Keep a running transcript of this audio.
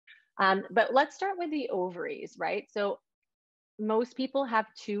But let's start with the ovaries, right? So most people have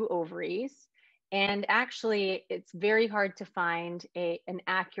two ovaries, and actually, it's very hard to find an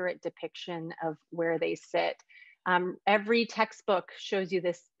accurate depiction of where they sit. Every textbook shows you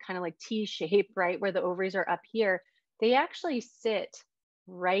this kind of like T shape, right, where the ovaries are up here. They actually sit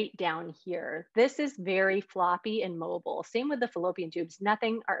right down here. This is very floppy and mobile. Same with the fallopian tubes.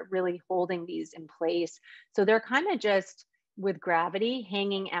 Nothing are really holding these in place. So they're kind of just with gravity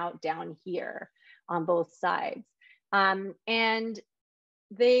hanging out down here on both sides. And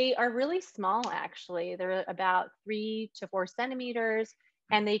they are really small, actually. They're about 3 to 4 centimeters,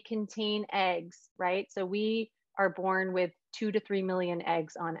 and they contain eggs, right? So we are born with 2 to 3 million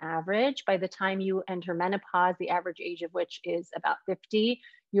eggs on average. By the time you enter menopause, the average age of which is about 50,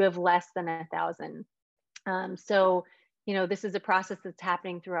 you have less than 1,000. So, this is a process that's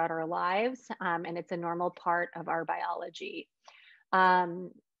happening throughout our lives, and it's a normal part of our biology.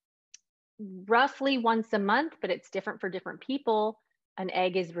 Roughly once a month, but it's different for different people, an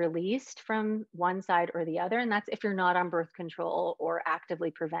egg is released from one side or the other. And that's if you're not on birth control or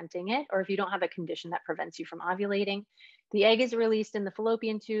actively preventing it, or if you don't have a condition that prevents you from ovulating. The egg is released in the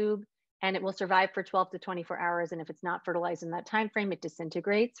fallopian tube, and it will survive for 12 to 24 hours. And if it's not fertilized in that time frame, it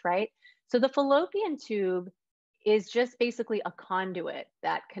disintegrates, right? So the fallopian tube is just basically a conduit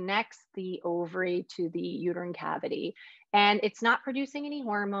that connects the ovary to the uterine cavity. And it's not producing any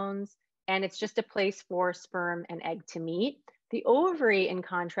hormones, and it's just a place for sperm and egg to meet. The ovary, in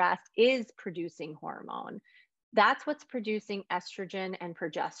contrast, is producing hormone. That's what's producing estrogen and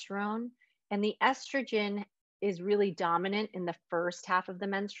progesterone. And the estrogen is really dominant in the first half of the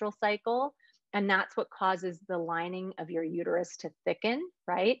menstrual cycle. And that's what causes the lining of your uterus to thicken,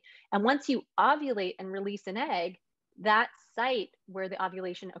 right? And once you ovulate and release an egg, that site where the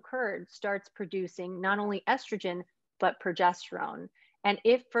ovulation occurred starts producing not only estrogen, but progesterone. And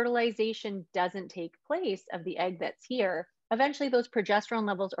if fertilization doesn't take place of the egg that's here, eventually those progesterone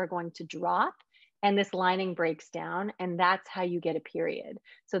levels are going to drop and this lining breaks down, and that's how you get a period.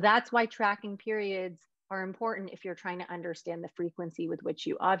 So that's why tracking periods are important if you're trying to understand the frequency with which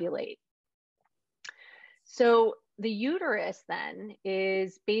you ovulate. So the uterus then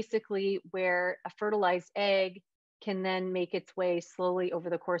is basically where a fertilized egg can then make its way slowly over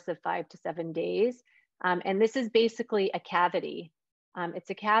the course of 5 to 7 days. And this is basically a cavity. It's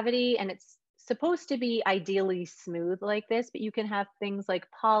a cavity, and it's supposed to be ideally smooth like this, but you can have things like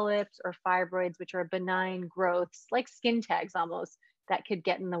polyps or fibroids, which are benign growths, like skin tags almost, that could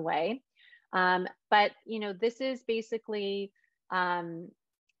get in the way. But this is basically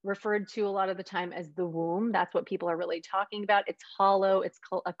referred to a lot of the time as the womb. That's what people are really talking about. It's hollow, it's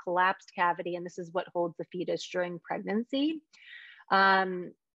a collapsed cavity, and this is what holds the fetus during pregnancy.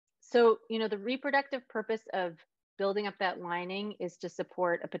 So, the reproductive purpose of building up that lining is to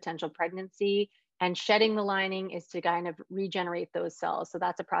support a potential pregnancy, and shedding the lining is to kind of regenerate those cells. So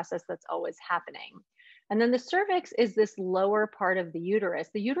that's a process that's always happening. And then the cervix is this lower part of the uterus.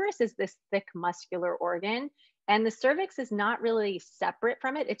 The uterus is this thick muscular organ, and the cervix is not really separate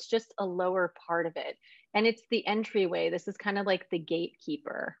from it. It's just a lower part of it. And it's the entryway. This is kind of like the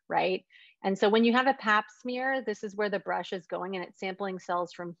gatekeeper, right? And so when you have a pap smear, this is where the brush is going, and it's sampling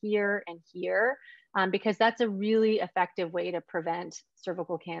cells from here and here, because that's a really effective way to prevent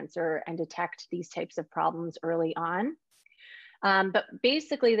cervical cancer and detect these types of problems early on. But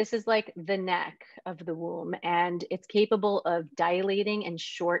basically, this is like the neck of the womb, and it's capable of dilating and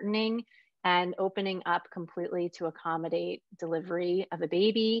shortening and opening up completely to accommodate delivery of a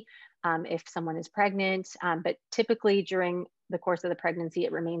baby if someone is pregnant. But typically during the course of the pregnancy,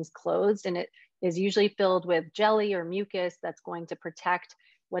 it remains closed, and it is usually filled with jelly or mucus that's going to protect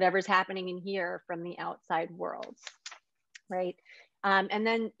whatever's happening in here from the outside world, right? And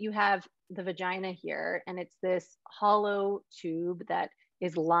then you have the vagina here, and it's this hollow tube that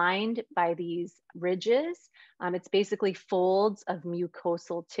is lined by these ridges. It's basically folds of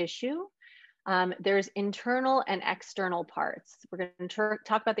mucosal tissue. There's internal and external parts. We're going to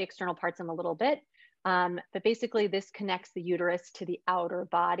talk about the external parts in a little bit. But basically, this connects the uterus to the outer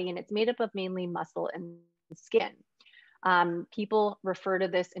body, and it's made up of mainly muscle and skin. People refer to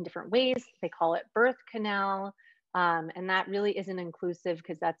this in different ways. They call it birth canal. And that really isn't inclusive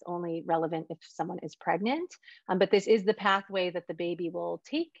because that's only relevant if someone is pregnant. But this is the pathway that the baby will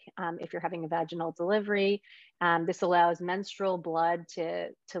take if you're having a vaginal delivery. This allows menstrual blood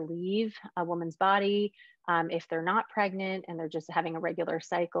to leave a woman's body if they're not pregnant and they're just having a regular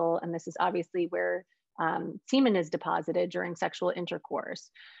cycle. And this is obviously where semen is deposited during sexual intercourse.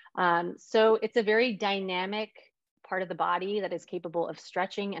 So it's a very dynamic part of the body that is capable of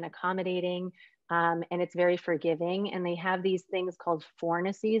stretching and accommodating. and it's very forgiving. And they have these things called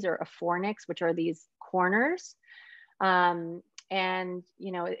fornices or a fornix, which are these corners. And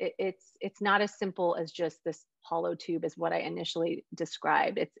it's not as simple as just this hollow tube as what I initially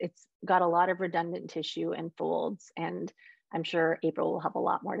described. It's got a lot of redundant tissue and folds, and I'm sure April will have a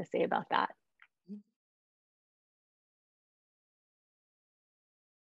lot more to say about that.